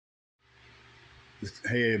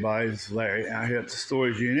Hey everybody, it's Larry out here at the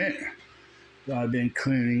storage unit that I've been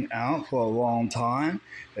cleaning out for a long time.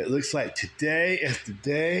 It looks like today is the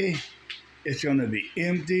day it's going to be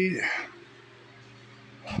emptied.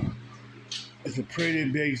 It's a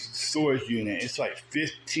pretty big storage unit. It's like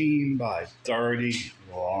 15 by 30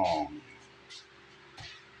 long.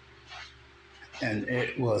 And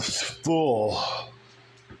it was full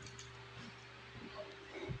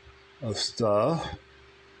of stuff.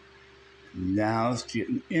 Now it's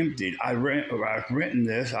getting emptied. I've written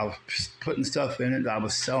this. I was putting stuff in it that I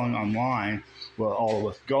was selling online. Well, all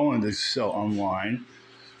of us going to sell online.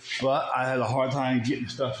 But I had a hard time getting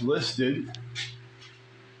stuff listed.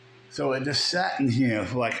 So it just sat in here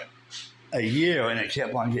for like a year, and it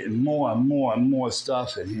kept on getting more and more and more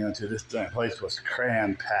stuff in here until this place was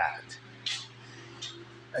cram-packed.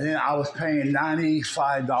 And then I was paying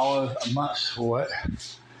 $95 a month for it.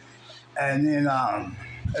 And then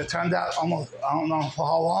it turned out almost, I don't know for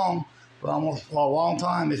how long, but almost for a long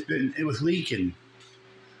time it was leaking.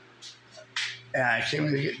 And I came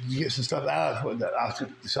in to get some stuff out of it. I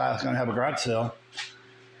decided I was going to have a garage sale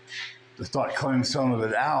to start cleaning some of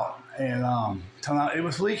it out. And turned out it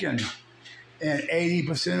was leaking. And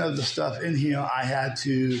 80% of the stuff in here I had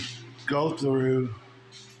to go through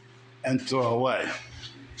and throw away.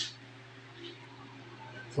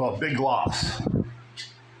 So a big loss.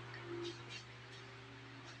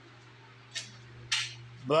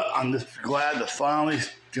 But I'm just glad that finally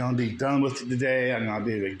it's going to be done with it today. I'm going to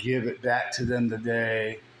be able to give it back to them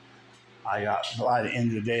today. By the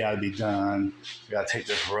end of the day, I'll be done. I got to take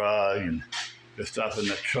this rug and the stuff in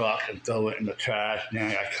the truck and throw it in the trash. Now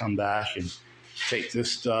I got to come back and take this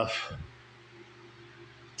stuff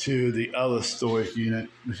to the other storage unit,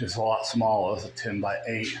 which is a lot smaller. It's a 10 by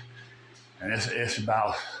 8. And it's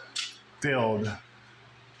about filled.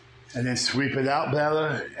 And then sweep it out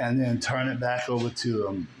better, and then turn it back over to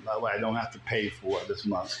them. That way I don't have to pay for it this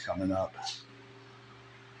month's coming up.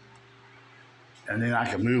 And then I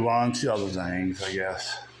can move on to other things, I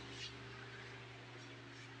guess.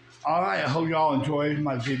 All right, I hope y'all enjoyed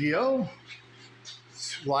my video.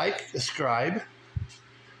 Like, subscribe.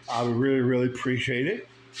 I would really, really appreciate it.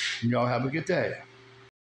 Y'all have a good day.